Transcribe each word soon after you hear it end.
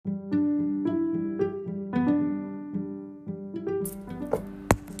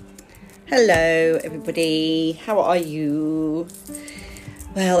Hello everybody, how are you?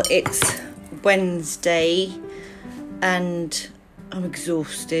 Well, it's Wednesday and I'm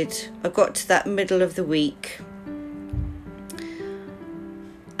exhausted. I got to that middle of the week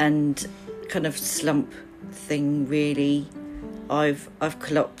and kind of slump thing really. I've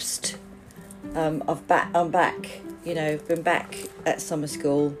collapsed. I'm back, been back at summer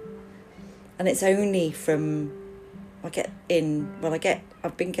school, and it's only from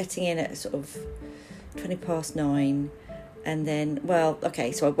I've been getting in at sort of 9:20, and then,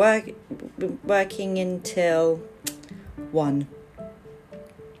 so been working until 1,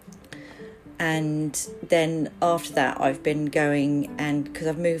 and then after that I've been going, and because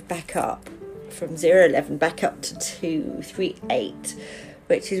I've moved back up from 011 back up to 238,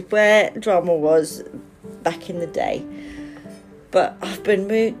 which is where drama was back in the day. But I've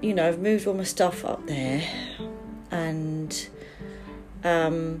moved all my stuff up there, and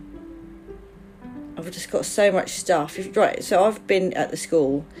I've just got so much stuff. So I've been at the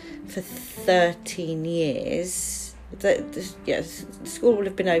school for 13 years. The school will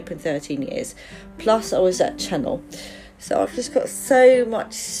have been open 13 years. Plus I was at Channel. So I've just got so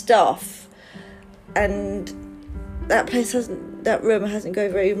much stuff, and that room hasn't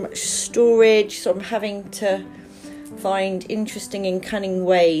got very much storage, so I'm having to find interesting and cunning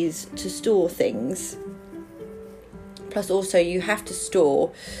ways to store things. Plus also you have to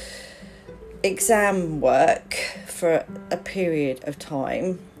store exam work for a period of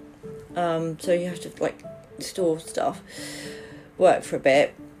time. So you have to store stuff, work for a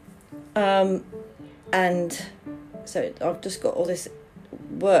bit. And so I've just got all this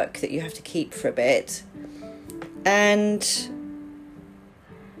work that you have to keep for a bit. And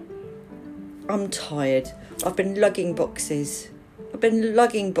I'm tired. I've been lugging boxes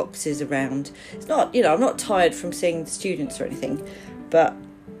around. It's not, I'm not tired from seeing the students or anything, but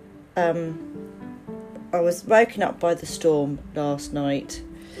I was woken up by the storm last night.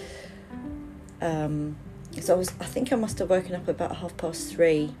 So I think I must have woken up about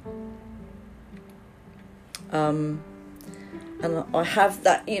 3:30. And I have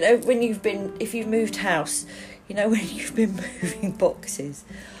that, if you've moved house, when you've been moving boxes,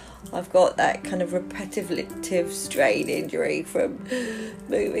 I've got that kind of repetitive strain injury from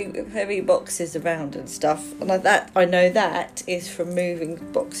moving heavy boxes around and stuff. And I know that is from moving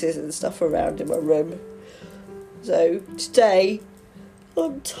boxes and stuff around in my room. So today,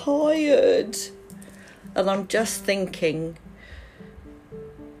 I'm tired. And I'm just thinking,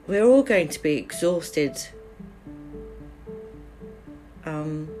 we're all going to be exhausted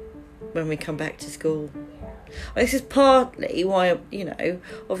when we come back to school. This is partly why,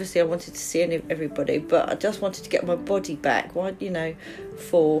 obviously I wanted to see everybody, but I just wanted to get my body back, for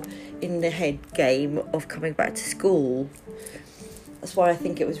in the head game of coming back to school. That's why I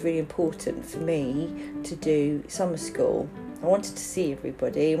think it was really important for me to do summer school. I wanted to see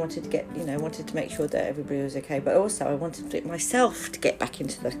everybody, wanted to make sure that everybody was okay, but also I wanted myself to get back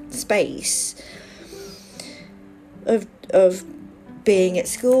into the space of being at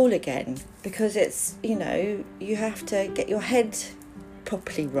school again, because it's, you have to get your head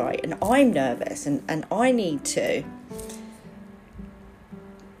properly right, and I'm nervous and I need to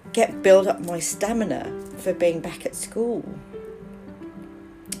build up my stamina for being back at school,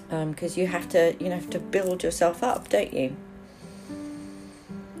 because you have to build yourself up, don't you?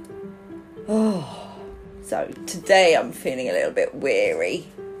 So today I'm feeling a little bit weary.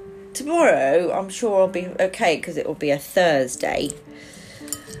 Tomorrow I'm sure I'll be okay because it will be a Thursday.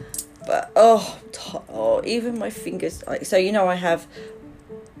 But even my fingers. I have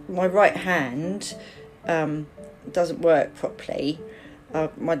my right hand doesn't work properly.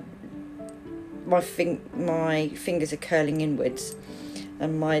 My fingers are curling inwards,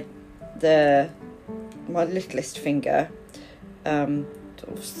 and my littlest finger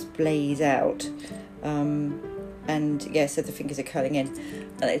sort of splays out, so the fingers are curling in,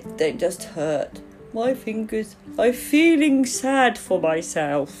 and they just hurt. My fingers. I'm feeling sad for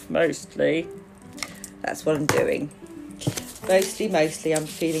myself, mostly. That's what I'm doing. Mostly I'm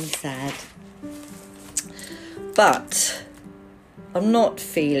feeling sad. But I'm not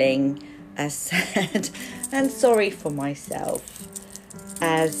feeling as sad and sorry for myself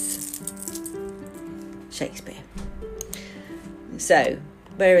as Shakespeare. So,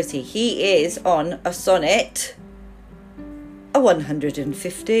 where is he? He is on a sonnet, a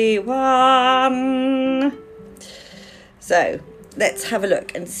 151. So, let's have a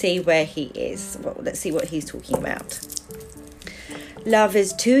look and see where he is. Well, let's see what he's talking about. Love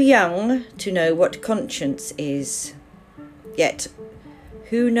is too young to know what conscience is, yet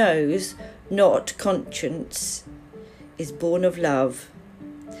who knows not conscience is born of love.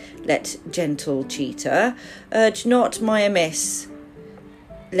 let gentle cheater urge not my amiss,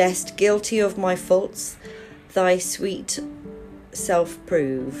 lest guilty of my faults thy sweet self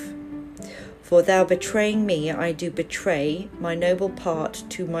prove. For thou betraying me, I do betray my noble part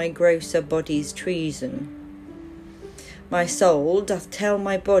to my grosser body's treason. My soul doth tell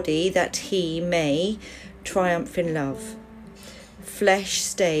my body that he may triumph in love. Flesh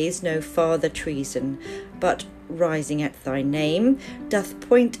stays no farther treason, but rising at thy name, doth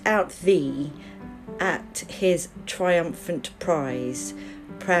point out thee at his triumphant prize.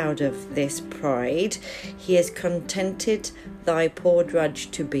 Proud of this pride, he is contented thy poor drudge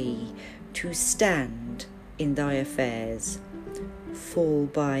to be, to stand in thy affairs, fall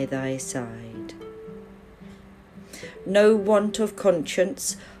by thy side. No want of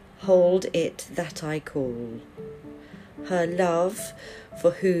conscience hold it that I call her love,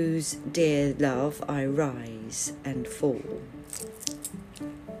 for whose dear love I rise and fall.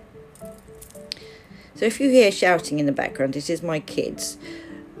 So if you hear shouting in the background, it is my kids.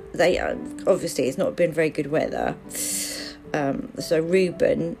 They obviously, it's not been very good weather. So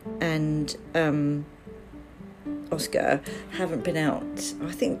Reuben and Oscar haven't been out.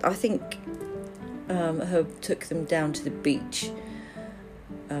 I think Herb took them down to the beach,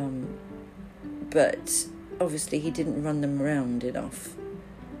 but obviously he didn't run them around enough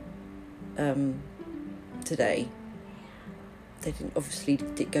today. They didn't obviously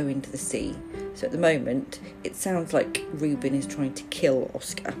go into the sea. So at the moment, it sounds like Reuben is trying to kill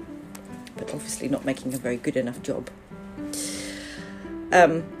Oscar, but obviously not making a very good enough job.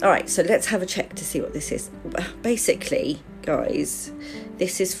 Alright, so let's have a check to see what this is. Basically, guys,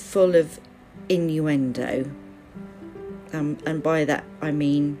 this is full of innuendo. And by that I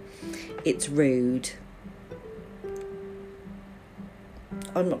mean it's rude.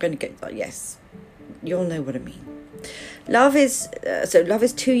 I'm not going to go... yes, you'll know what I mean. Love is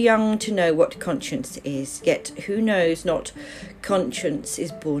too young to know what conscience is, yet who knows not conscience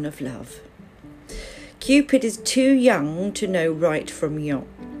is born of love. Cupid is too young to know right from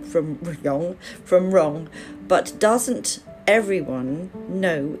wrong, but doesn't everyone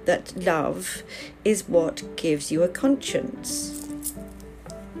know that love is what gives you a conscience?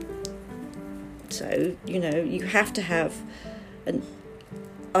 So, you have to have an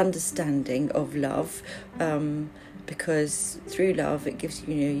understanding of love, because through love it gives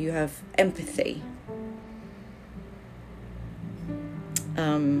you have empathy.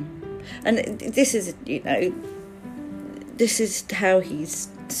 And this is how he's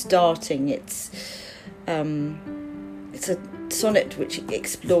starting. It's a sonnet which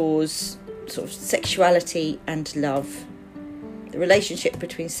explores sort of sexuality and love, the relationship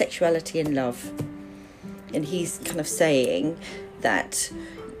between sexuality and love, and he's kind of saying that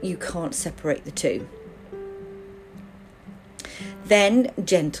you can't separate the two. Then,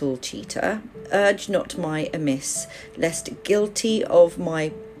 gentle cheater, urge not my amiss, lest guilty of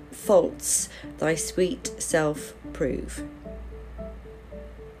my faults thy sweet self prove.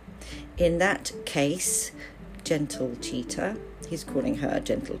 In that case, gentle cheater, he's calling her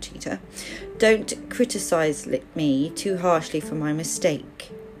gentle cheater, don't criticise me too harshly for my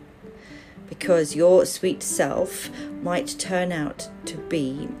mistake, because your sweet self might turn out to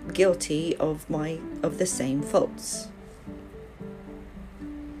be guilty of the same faults.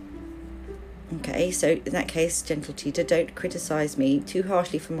 Okay, so in that case, gentle cheater, don't criticise me too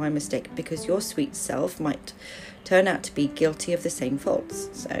harshly for my mistake, because your sweet self might turn out to be guilty of the same faults.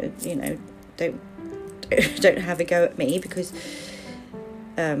 So, don't have a go at me, because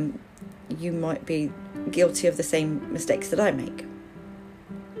you might be guilty of the same mistakes that I make.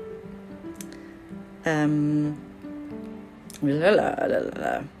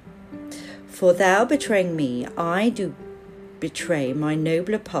 For thou betraying me, I do betray my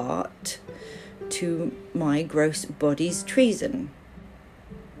nobler part to my gross body's treason.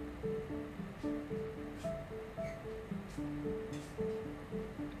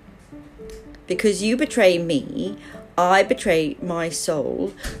 Because you betray me, I betray my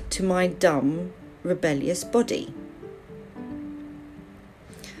soul to my dumb, rebellious body.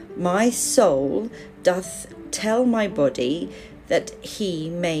 My soul doth tell my body that he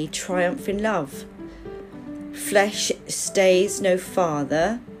may triumph in love. Flesh stays no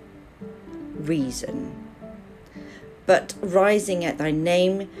farther, reason, but rising at thy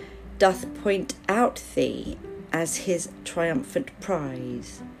name doth point out thee as his triumphant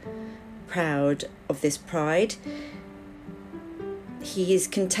prize. Proud of this pride, he is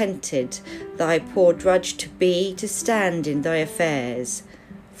contented thy poor drudge to be, to stand in thy affairs,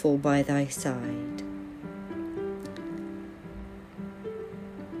 fall by thy side.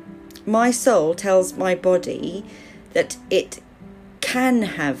 My soul tells my body that it can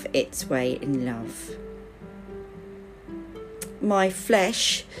have its way in love. My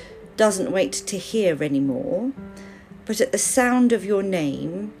flesh doesn't wait to hear anymore, but at the sound of your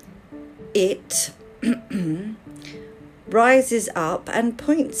name, it rises up and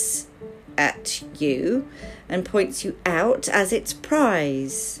points at you and points you out as its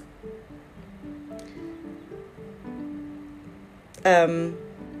prize.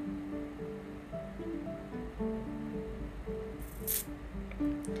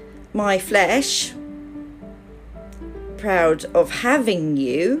 My flesh, proud of having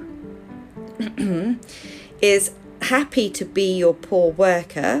you, is happy to be your poor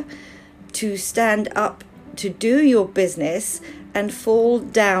worker, to stand up to do your business and fall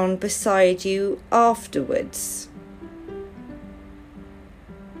down beside you afterwards.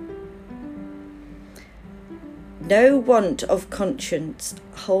 No want of conscience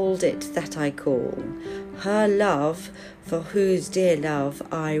hold it that I call her love, for whose dear love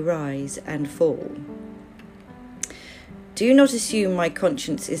I rise and fall. Do not assume my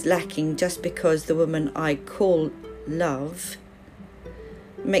conscience is lacking just because the woman I call love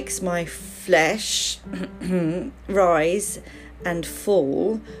makes my flesh rise and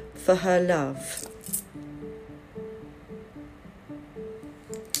fall for her love.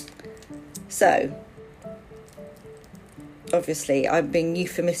 So, obviously, I'm being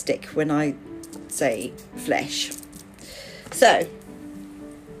euphemistic when I say flesh. So,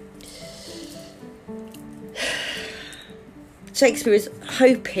 Shakespeare is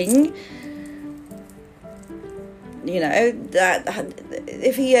hoping, that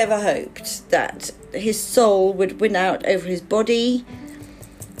if he ever hoped that his soul would win out over his body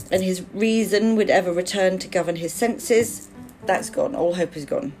and his reason would ever return to govern his senses, that's gone. All hope is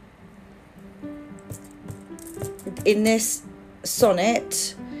gone. In this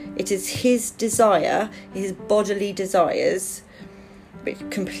sonnet, it is his desire, his bodily desires, which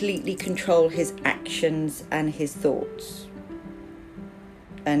completely control his actions and his thoughts.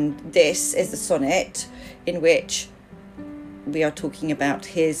 And this is the sonnet in which we are talking about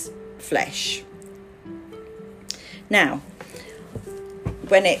his flesh. Now,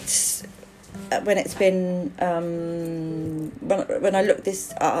 when I looked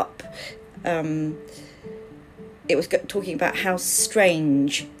this up, it was talking about how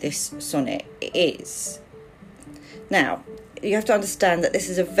strange this sonnet is. Now, you have to understand that this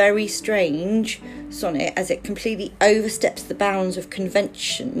is a very strange sonnet, as it completely oversteps the bounds of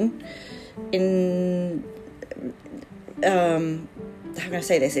convention in how can I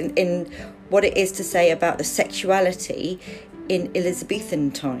say this, in what it is to say about the sexuality in Elizabethan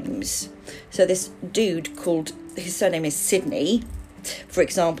times. So this dude called, his surname is Sidney, for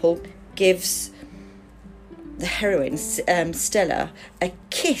example, gives the heroine Stella a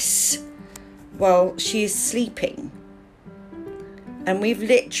kiss while she is sleeping. And we've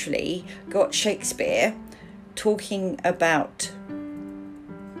literally got Shakespeare talking about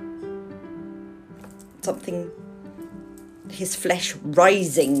something, his flesh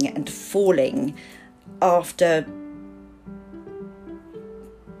rising and falling after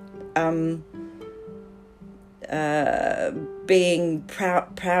being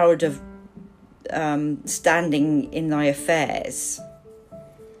proud of standing in thy affairs,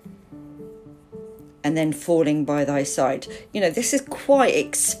 and then falling by thy side. This is quite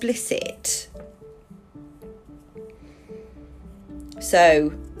explicit.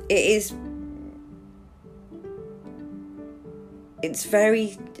 So this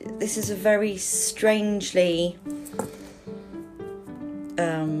is a very strangely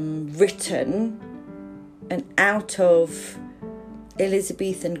written and out of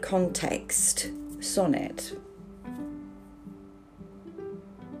Elizabethan context sonnet.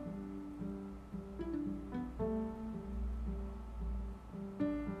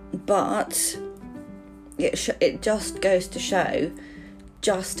 But it just goes to show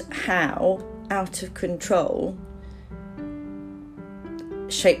just how out of control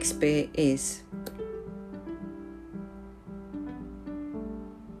Shakespeare is.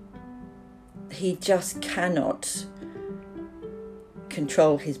 He just cannot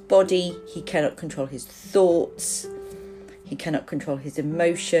control his body, he cannot control his thoughts, he cannot control his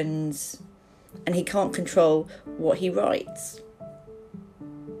emotions, and he can't control what he writes.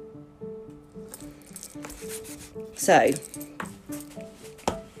 So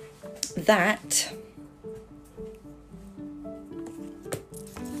that,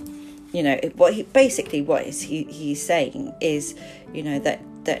 what he's saying is,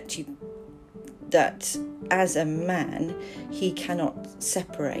 that as a man he cannot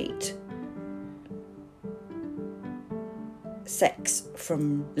separate sex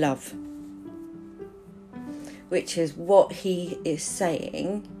from love. which is what he is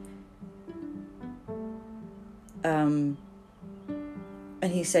saying. And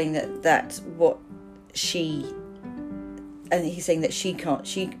he's saying that what she, and he's saying that she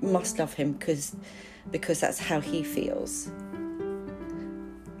must love him because that's how he feels.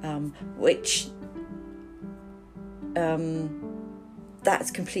 Which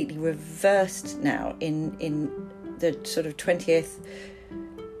that's completely reversed now in the sort of 20th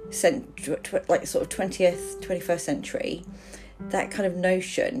century, like sort of 21st century. That kind of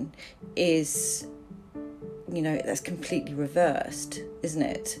notion is, that's completely reversed, isn't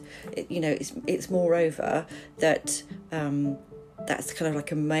it? It's moreover that that's kind of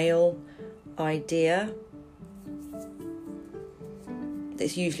like a male idea.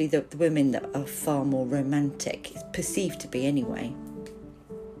 It's usually the women that are far more romantic. It's perceived to be anyway.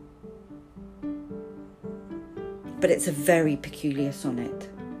 But it's a very peculiar sonnet.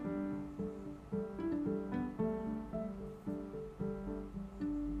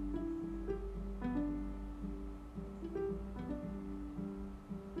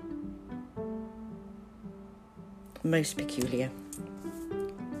 Most peculiar.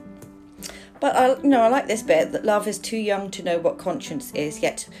 But I like this bit, that love is too young to know what conscience is,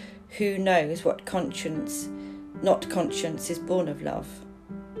 yet who knows what conscience, not conscience, is born of love.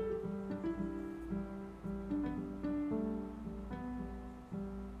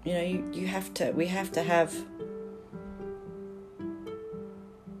 We have to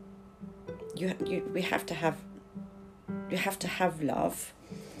have love.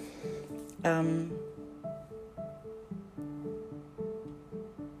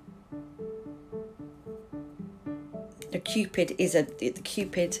 Cupid is a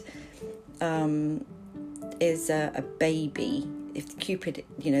baby. If Cupid,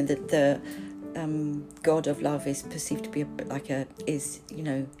 the god of love is perceived to be is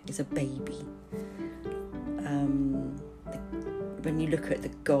a baby. When you look at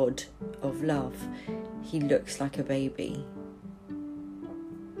the god of love, he looks like a baby.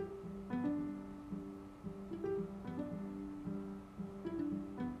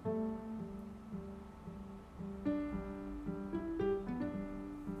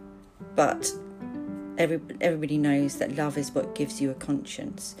 But everybody knows that love is what gives you a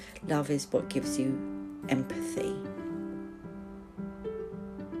conscience. Love is what gives you empathy.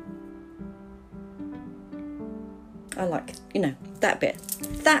 I like, that bit.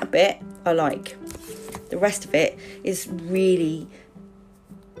 That bit I like. The rest of it is really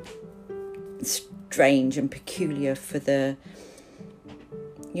strange and peculiar for the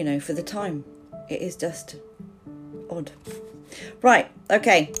time. It is just odd. Right,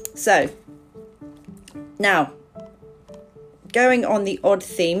 okay, so now going on the odd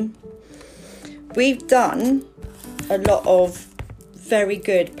theme, we've done a lot of very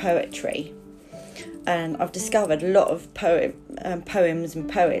good poetry, and I've discovered a lot of poems and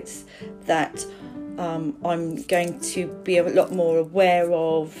poets that I'm going to be a lot more aware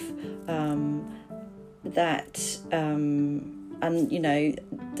of, that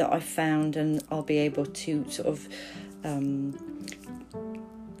I found, and I'll be able to sort of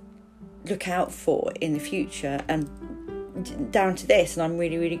look out for in the future, and down to this, and I'm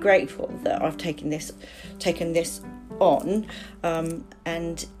really, really grateful that I've taken this on,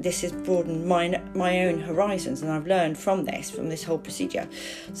 and this has broadened my own horizons, and I've learned from this whole this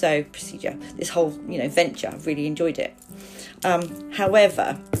whole venture. I've really enjoyed it.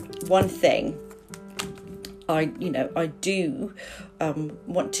 However, one thing I do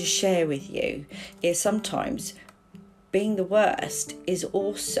want to share with you is sometimes being the worst is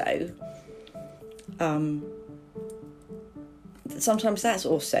also sometimes that's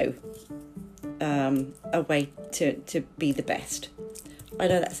also a way to be the best. I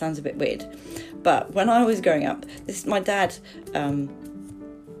know that sounds a bit weird, but when I was growing up, my dad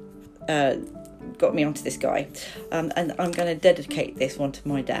got me onto this guy, and I'm going to dedicate this one to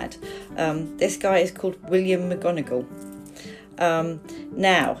my dad. This guy is called William McGonagall.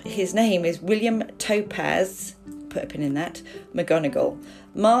 Now, his name is William Topaz, put a pin in that, McGonagall.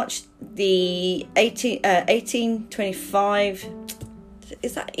 March the 1825,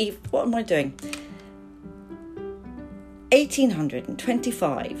 is that Eve? What am I doing?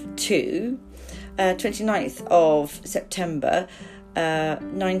 1825 to 29th of September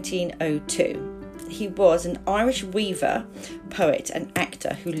 1902. He was an Irish weaver, poet and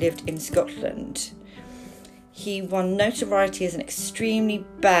actor who lived in Scotland. He won notoriety as an extremely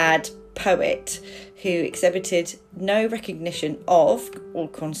bad poet who exhibited no recognition of or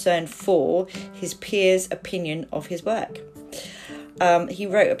concern for his peers' opinion of his work. He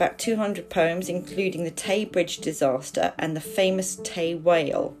wrote about 200 poems, including the Tay Bridge disaster and the famous Tay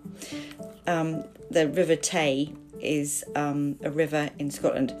whale. the River Tay is a river in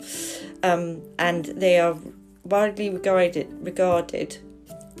Scotland, and they are widely regarded.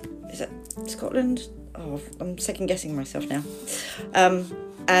 Is that Scotland? Oh, I'm second guessing myself now.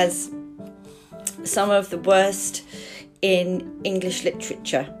 As some of the worst in English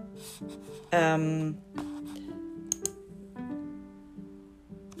literature. I'm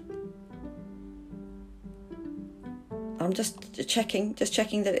just checking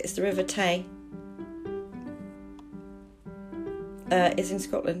that it's the River Tay. Is in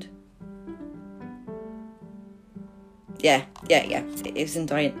Scotland. Yeah. It is in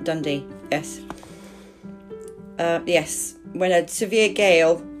Dundee. Yes. Yes. When a severe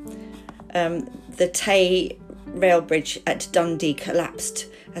gale, the Tay rail bridge at Dundee collapsed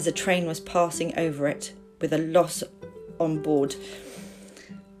as a train was passing over it with a loss on board.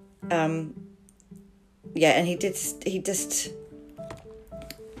 And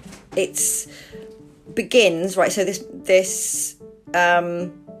it begins right. So this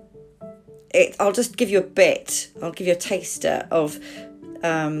I'll just give you a bit. I'll give you a taster of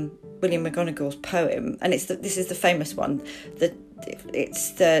William McGonagall's poem, and this is the famous one.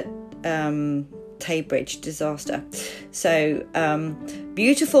 It's the Tay Bridge disaster. So,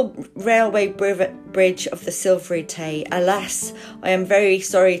 beautiful railway bridge of the silvery Tay. Alas, I am very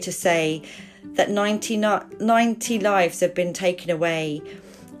sorry to say that 90 lives have been taken away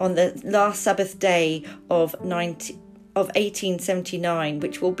on the last Sabbath day of 1879,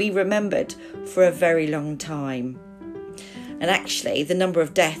 which will be remembered for a very long time. And actually, the number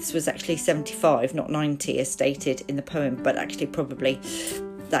of deaths was actually 75, not 90, as stated in the poem, but actually probably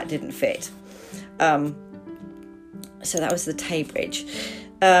that didn't fit. So that was the Tay Bridge.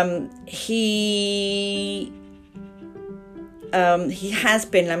 He has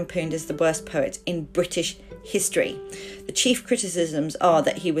been lampooned as the worst poet in British history. The chief criticisms are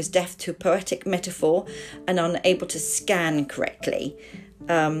that he was deaf to poetic metaphor and unable to scan correctly.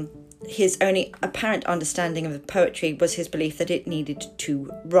 His only apparent understanding of the poetry was his belief that it needed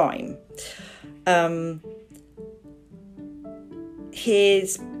to rhyme.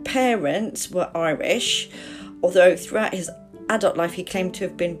 His parents were Irish, although throughout his adult life he claimed to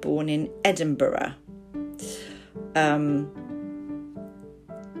have been born in Edinburgh.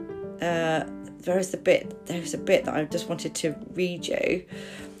 There's a bit that I just wanted to read you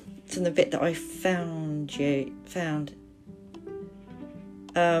from the bit that I found.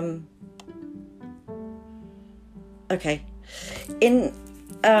 Okay. In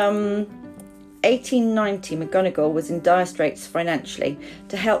 1890, McGonagall was in dire straits financially.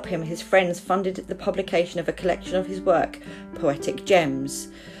 To help him, his friends funded the publication of a collection of his work, Poetic Gems.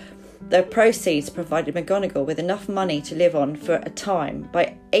 The proceeds provided McGonagall with enough money to live on for a time.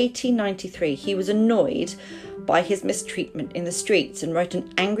 By 1893, he was annoyed by his mistreatment in the streets and wrote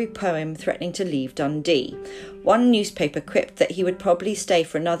an angry poem threatening to leave Dundee. One newspaper quipped that he would probably stay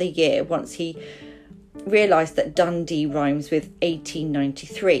for another year once he realised that Dundee rhymes with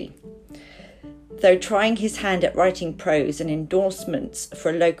 1893. Though trying his hand at writing prose and endorsements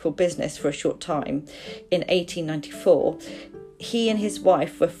for a local business for a short time, in 1894, he and his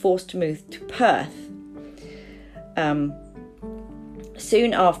wife were forced to move to Perth.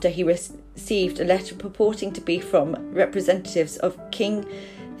 Soon after, he received a letter purporting to be from representatives of King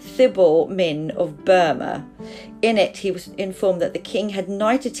Thibaw Min of Burma. In it, he was informed that the king had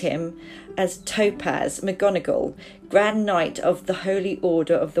knighted him as Topaz McGonagall, Grand Knight of the Holy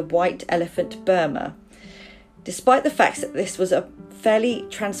Order of the White Elephant Burma. Despite the fact that this was a fairly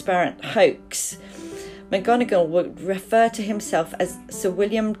transparent hoax, McGonagall would refer to himself as Sir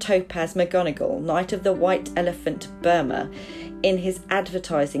William Topaz McGonagall, Knight of the White Elephant Burma, in his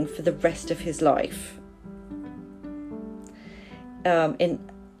advertising for the rest of his life. In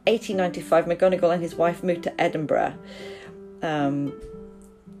 1895, McGonagall and his wife moved to Edinburgh.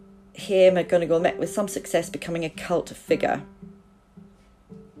 Here, McGonagall met with some success, becoming a cult figure.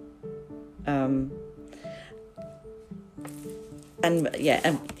 And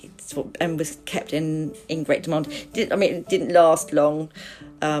was kept in great demand. It didn't last long,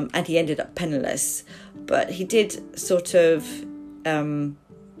 and he ended up penniless. But he did sort of,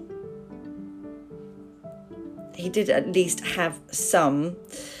 he did at least have some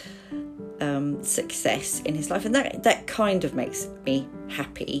success in his life, and that kind of makes me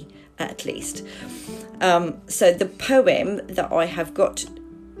happy, at least. So the poem that I have got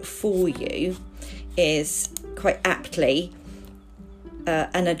for you is quite aptly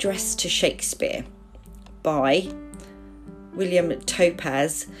an address to Shakespeare by William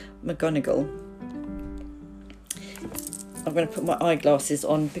Topaz McGonagall. I'm going to put my eyeglasses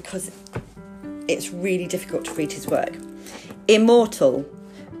on because it's really difficult to read his work. Immortal,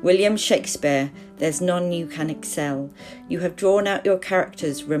 William Shakespeare, there's none you can excel. You have drawn out your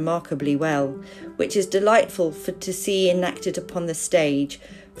characters remarkably well, which is delightful to see enacted upon the stage.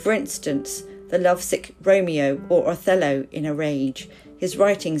 For instance, the lovesick Romeo or Othello in a rage. His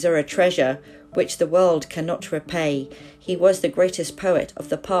writings are a treasure which the world cannot repay. He was the greatest poet of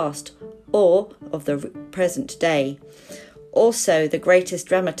the past or of the present day. Also the greatest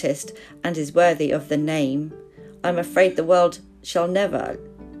dramatist, and is worthy of the name. I'm afraid the world shall never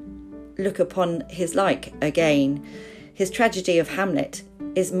look upon his like again. His tragedy of Hamlet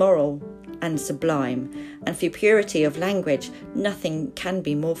is moral and sublime, and for purity of language nothing can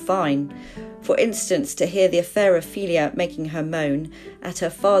be more fine. For instance, to hear the fair Ophelia making her moan at her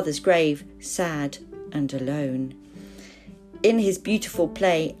father's grave, sad and alone. In his beautiful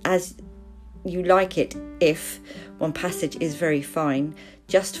play, As You Like It, if one passage is very fine,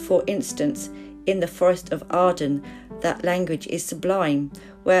 just for instance, in the Forest of Arden, that language is sublime,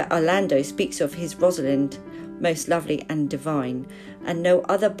 where Orlando speaks of his Rosalind, most lovely and divine, and no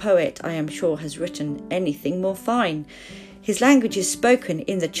other poet, I am sure, has written anything more fine. His language is spoken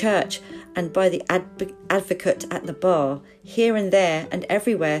in the church and by the advocate at the bar, here and there and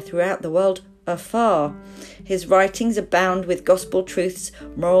everywhere throughout the world afar. His writings abound with gospel truths,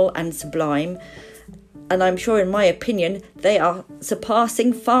 moral and sublime, and I'm sure, in my opinion, they are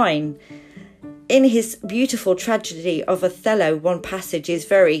surpassing fine. In his beautiful tragedy of Othello, one passage is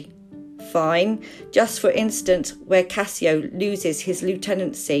very fine, just for instance, where Cassio loses his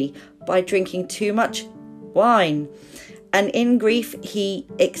lieutenancy by drinking too much wine, and in grief he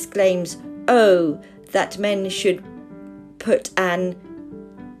exclaims, "Oh, that men should put an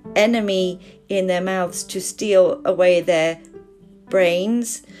enemy in their mouths to steal away their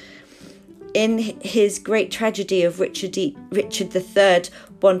brains." In his great tragedy of Richard III,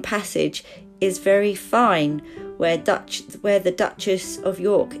 one passage is very fine, where the Duchess of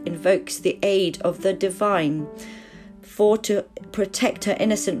York invokes the aid of the divine, for to protect her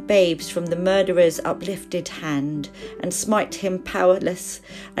innocent babes from the murderer's uplifted hand, and smite him powerless,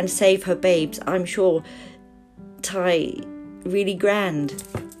 and save her babes. I'm sure really grand.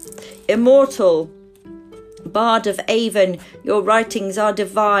 Immortal Bard of Avon, your writings are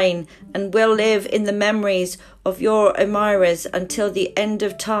divine, and will live in the memories of your admirers until the end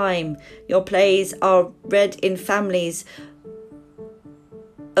of time. Your plays are read in families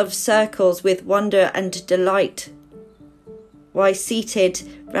of circles with wonder and delight, while seated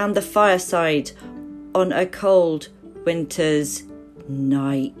round the fireside on a cold winter's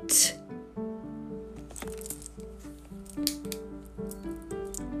night.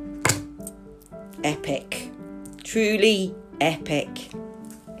 Epic. Truly epic.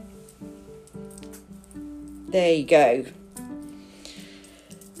 There you go.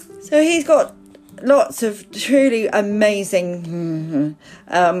 So he's got lots of truly amazing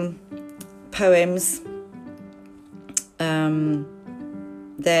poems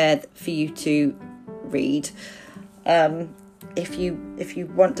there for you to read. If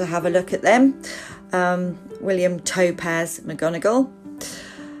you want to have a look at them, William Topaz McGonagall.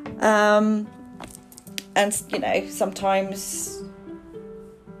 And, you know, sometimes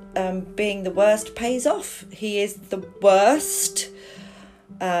being the worst pays off. He is the worst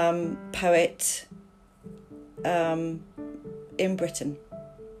poet in Britain.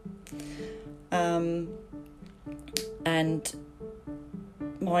 And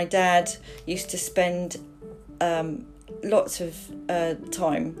my dad used to spend lots of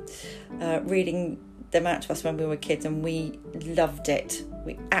time reading them out to us when we were kids, and we loved it.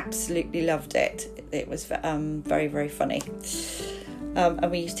 We absolutely loved it. It was very, very funny.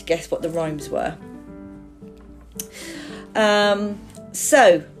 And we used to guess what the rhymes were.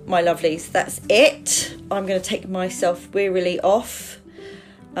 So, my lovelies, that's it. I'm going to take myself wearily off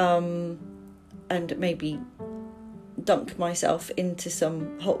and maybe dunk myself into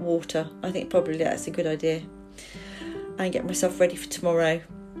some hot water. I think probably that's a good idea. And get myself ready for tomorrow.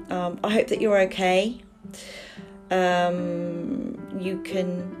 I hope that you're okay. You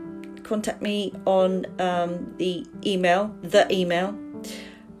can contact me on the email,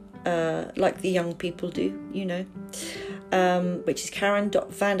 like the young people do, you know, which is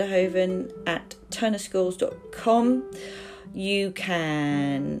karen.vanderhoven@turnerschools.com. You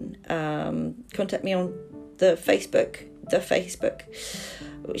can contact me on the Facebook,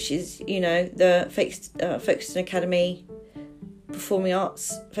 which is, you know, the Folkestone Academy Performing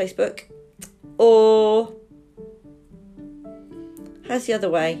Arts Facebook, or how's the other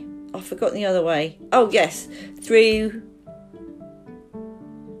way? I've forgotten the other way. Oh yes, through,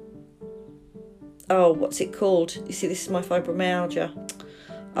 what's it called? You see, this is my fibromyalgia.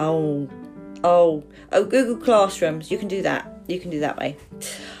 Oh, Google Classrooms. You can do that. you can do that way.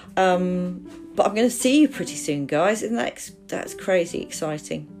 But I'm going to see you pretty soon, guys. Isn't that's crazy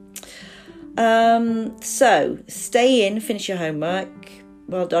exciting? So stay in, finish your homework.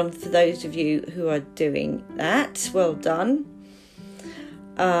 Well done for those of you who are doing that. Well done.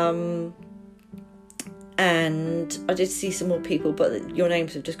 And I did see some more people, but your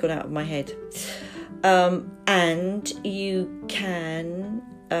names have just gone out of my head. And you can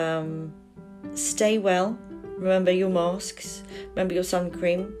stay well. Remember your masks. Remember your sun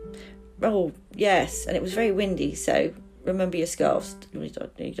cream. Oh, yes. And it was very windy, so remember your scarves. You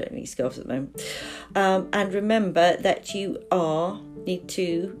don't need scarves at the moment. And remember that you need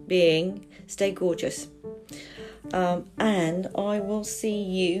to stay gorgeous. And I will see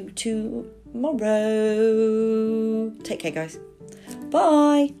you tomorrow. Take care, guys.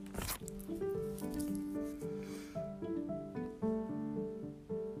 Bye.